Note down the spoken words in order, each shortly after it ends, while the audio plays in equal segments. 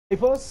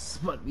Us,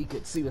 but we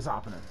could see what's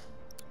happening.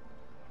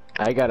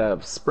 I got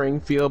a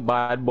Springfield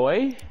bad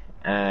boy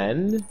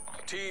and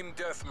team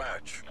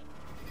deathmatch.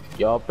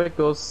 Y'all pick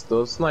those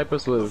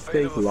snipers will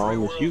take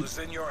long to shoot.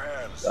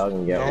 Y'all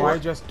can get no, I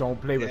just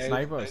don't play with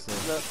snipers.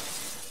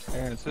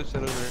 Aaron, switch it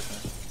over.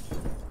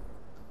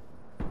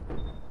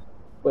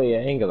 But yeah,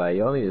 I ain't gonna lie,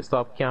 y'all need to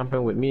stop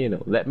camping with me, you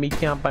know. Let me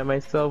camp by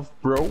myself,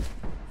 bro.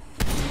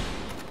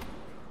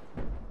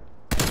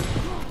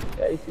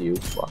 Yeah, I see you.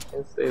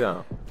 Fucking stay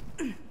down.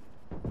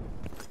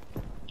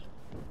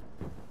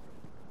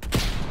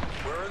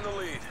 We're in the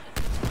lead.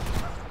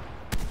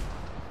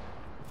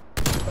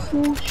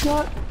 Oh,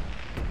 shot.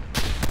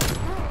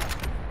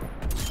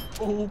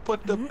 Oh,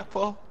 put the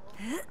pepper.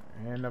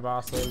 And the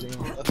Vaseline.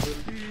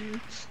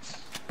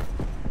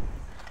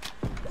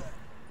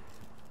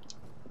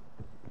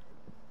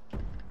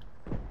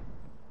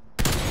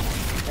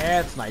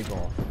 And snipe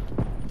off.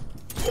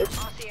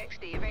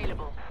 RCXD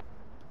available.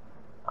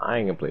 I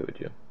ain't gonna play with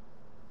you.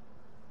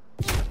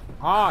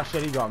 Ah,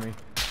 shit, he got me.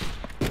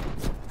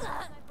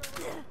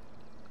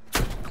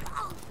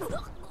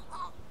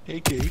 Hey,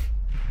 Key.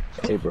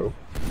 Hey, bro.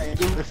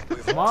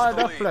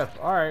 Mother flip.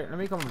 Alright, let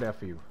me come there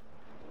for you.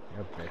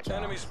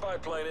 Enemy spy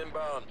plane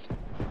inbound.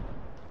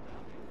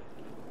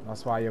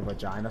 That's why your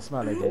vagina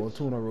smell like old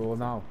tuna roll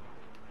now.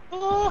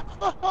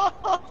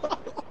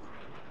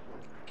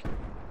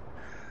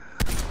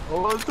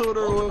 Old tuna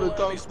roll the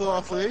top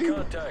stuff, eh?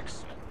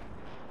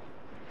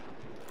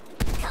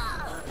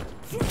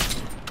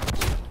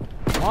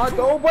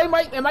 Oh boy,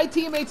 my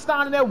teammates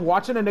standing there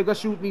watching a nigga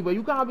shoot me, but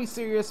you can't be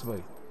serious,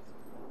 boy.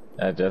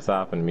 That just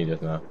happened to me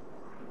just now.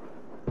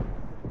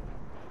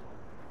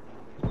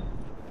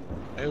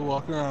 They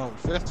walk around with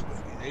fists, but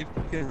they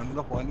can't run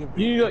up on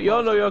you.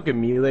 Y'all know y'all can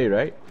melee,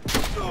 right?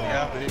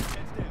 Yeah, baby.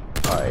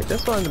 Alright,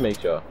 just wanted to make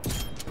sure.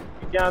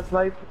 You can't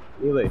snipe,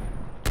 melee.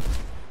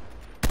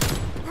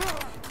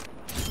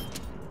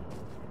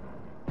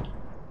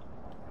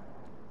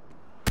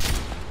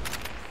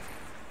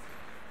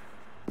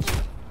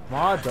 Come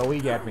on, Joey,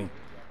 get me.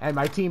 And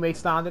my teammates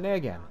standing there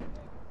again.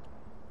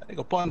 I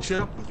can punch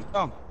you.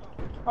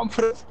 Come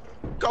for this.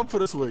 Come for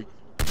this way.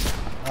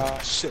 Ah,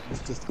 shit,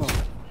 let's just come.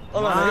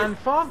 Hold Man,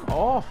 fuck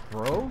off,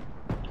 bro.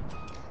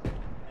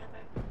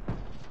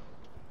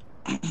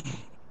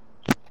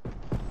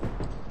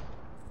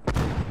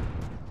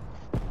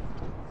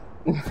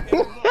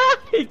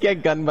 He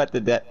get gun butt to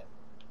death.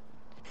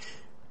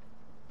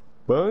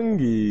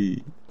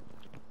 Bungie.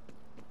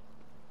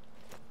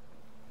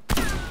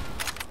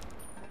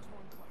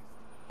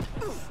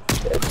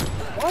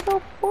 What the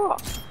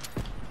fuck?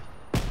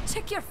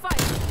 Check your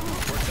fight.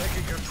 We're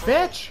taking control.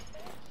 Bitch!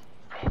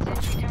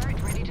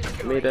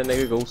 Made that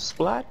nigga go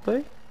splat,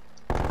 play.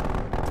 We've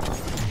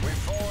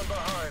fallen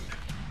behind.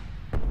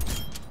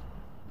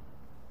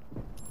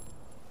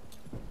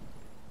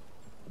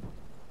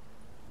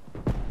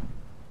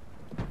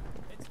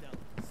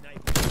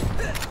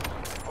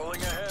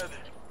 Pulling ahead.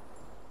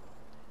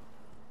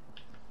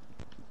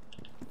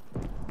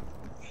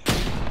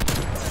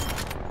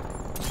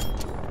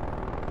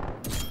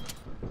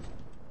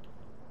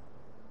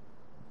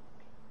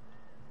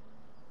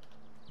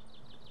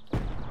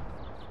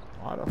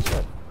 What the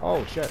fuck?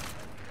 Oh shit.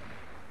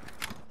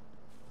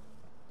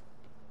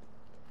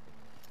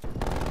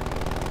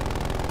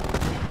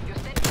 Your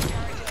sentry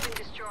turret has been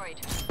destroyed.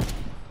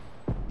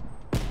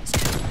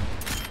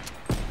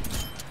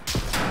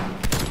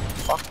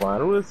 Fuck man,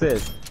 who is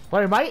this?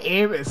 Wait, my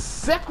aim is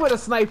sick with a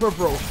sniper,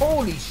 bro.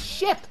 Holy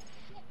shit!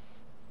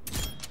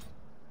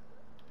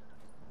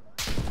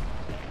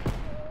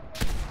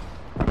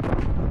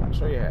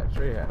 Show your head,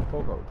 show your head.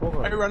 Poke out, poke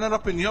out. I running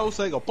up in your house,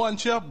 I go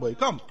punch you up, boy.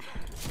 Come.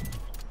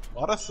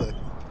 What I say?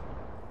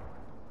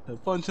 They're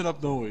punching up,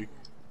 don't we?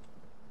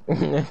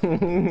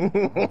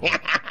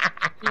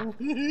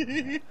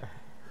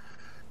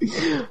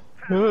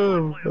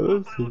 Oh,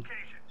 listen.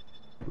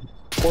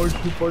 Punch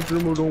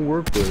him don't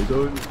work, boy. Don't.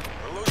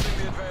 We're losing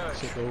the advantage.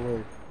 Shit don't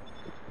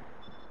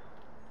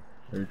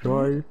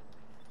work.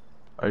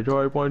 I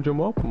try punch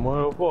him up,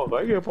 motherfucker.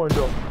 I get punch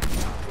up.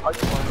 I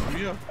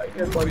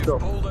get punch up.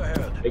 Pulled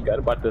ahead. I got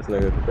about this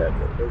nigga to that.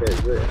 Okay,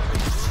 good.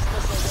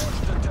 Missile launch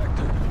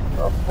detected.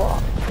 Oh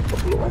fuck.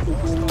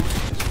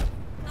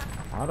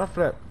 How the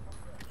flip?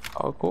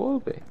 Oh cool,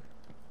 babe.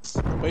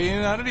 Wait, you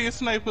know, how did these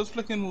snipers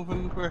flicking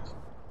moving quick?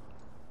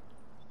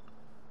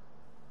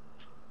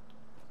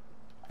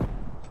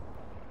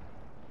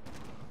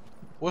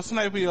 What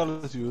sniper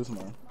y'all use,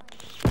 man?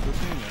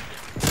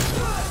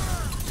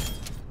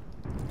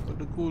 What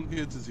the cool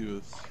kids is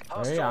use?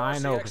 Hey, I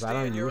know, because I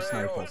don't use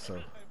snipers,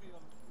 so.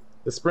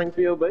 The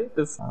Springfield, babe.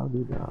 This. I'll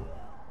do that.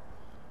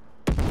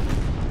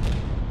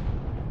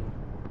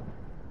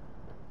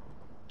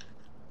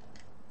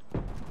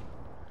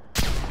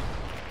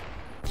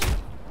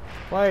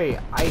 Wait,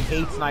 I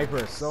hate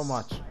snipers so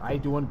much. I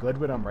doing good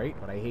with them, right?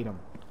 But I hate them.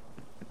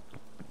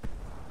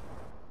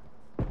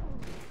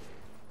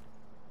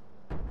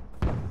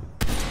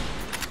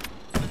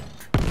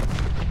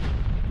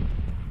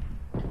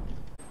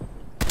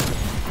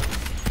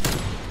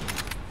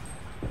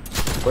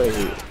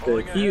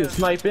 Wait, key is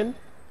sniping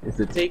is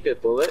to take a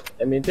bullet,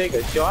 take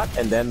a shot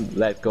and then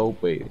let go,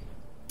 baby.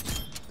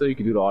 So you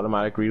can do the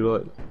automatic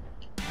reload.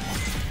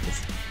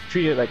 Just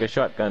treat it like a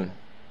shotgun.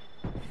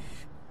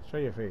 Show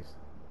your face.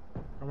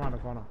 Come on the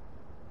corner.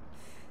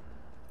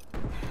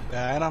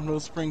 Yeah, I don't have no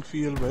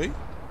Springfield, way.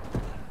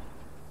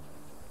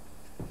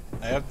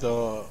 I have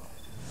the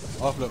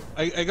offload.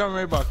 I got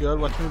my back, y'all.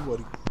 Watch me,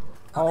 buddy.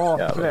 Oh,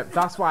 Yeah, flip.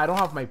 That's why I don't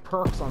have my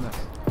perks on this.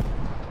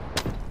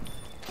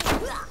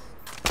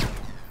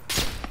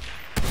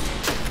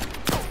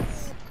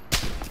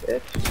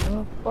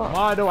 Come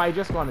on, though. I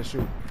just want to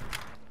shoot.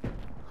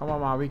 Come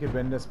on, man. We could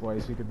win this,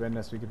 boys. We could win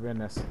this. We could win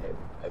this.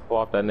 I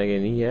popped that nigga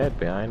in the head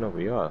behind over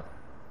y'all.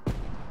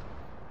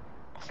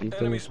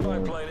 Enemy spy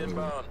plane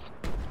inbound.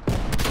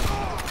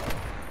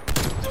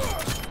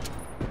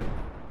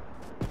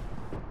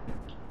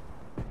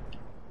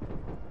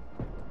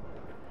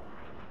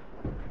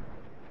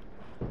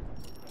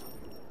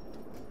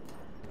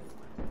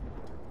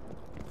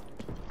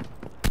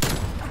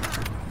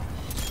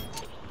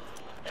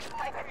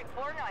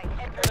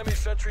 Enemy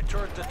sentry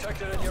turret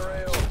detected in your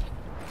AO.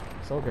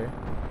 It's okay.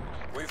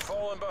 We've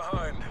fallen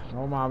behind.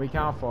 No, man. We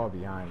can't fall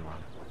behind, man.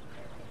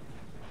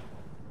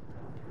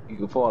 You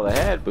can fall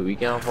ahead, but we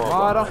can't fall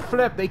Oh, behind. the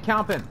flip. They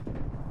camping.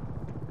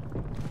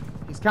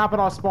 He's camping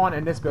our spawn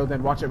in this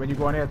building. Watch it when you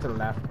go in here to the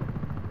left.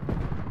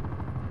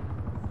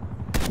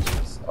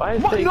 Why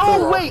is they No,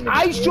 so wait. often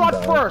I in shot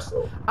the first.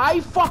 though? I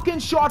fucking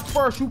shot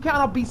first. You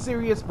cannot be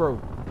serious, bro.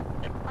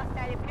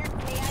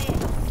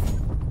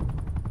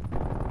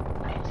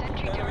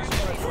 Sentry Enemy turret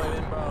spy available.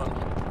 plane inbound.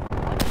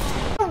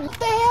 What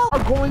the hell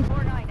are going?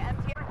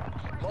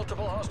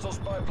 Multiple hostile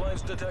spy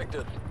planes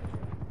detected.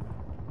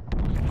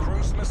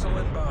 Cruise missile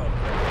inbound.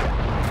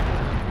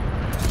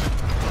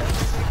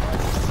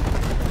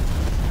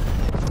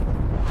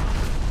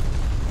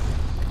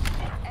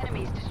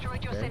 Enemies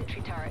destroyed your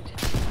sentry turret.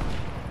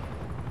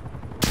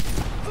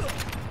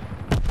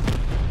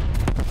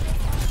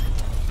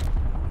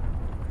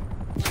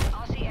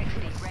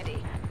 RCXD ready.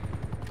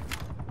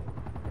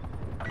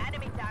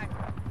 Enemy down.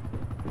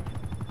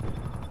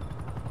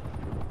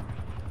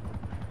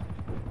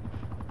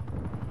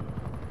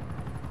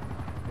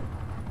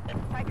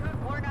 Tycoon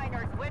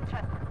 49er,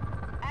 Winchester.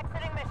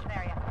 Exiting mission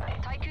area.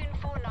 Tycoon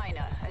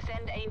 49er,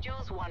 ascend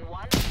Angels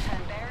 1-1,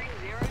 turn bearing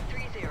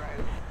 030.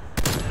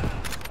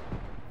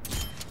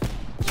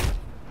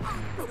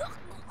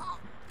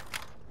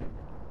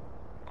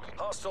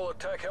 Hostile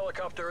attack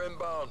helicopter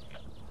inbound.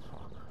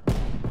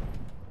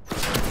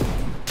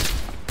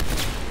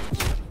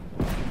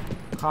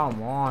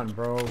 Come on,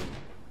 bro.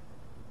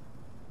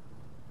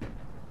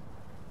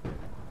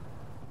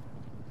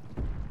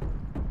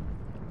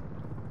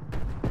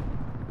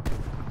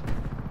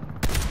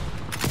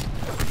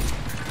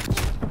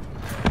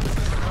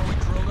 How we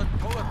drilled it.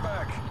 Pull it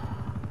back.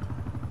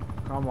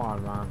 Come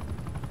on, man.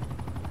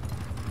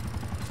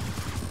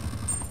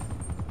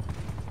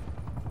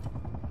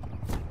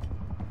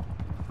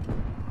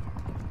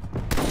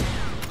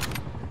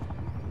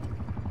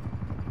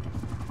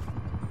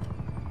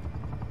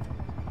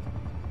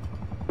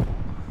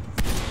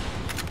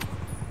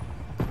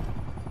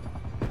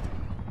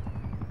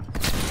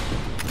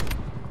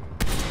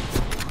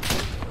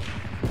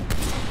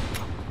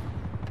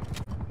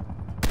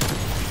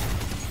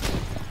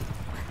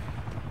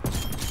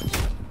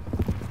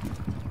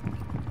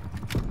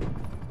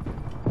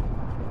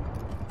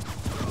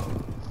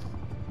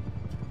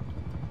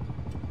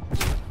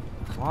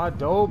 Oh,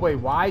 Doughboy,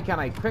 why can't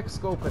I quick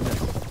scope in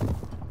this?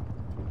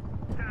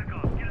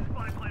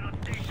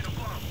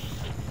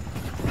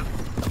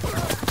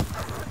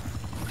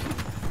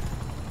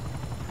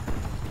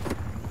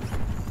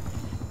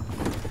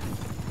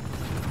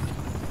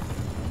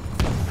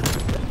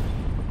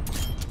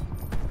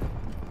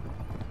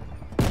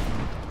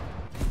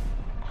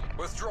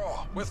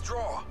 Withdraw.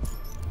 Withdraw.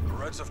 The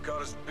Reds have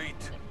got us beat.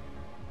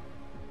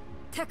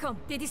 TACOM,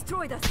 they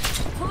destroyed us.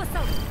 Pull us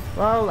out.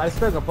 Well, I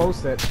still can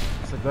post it.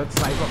 It's a good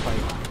sniper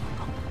fight.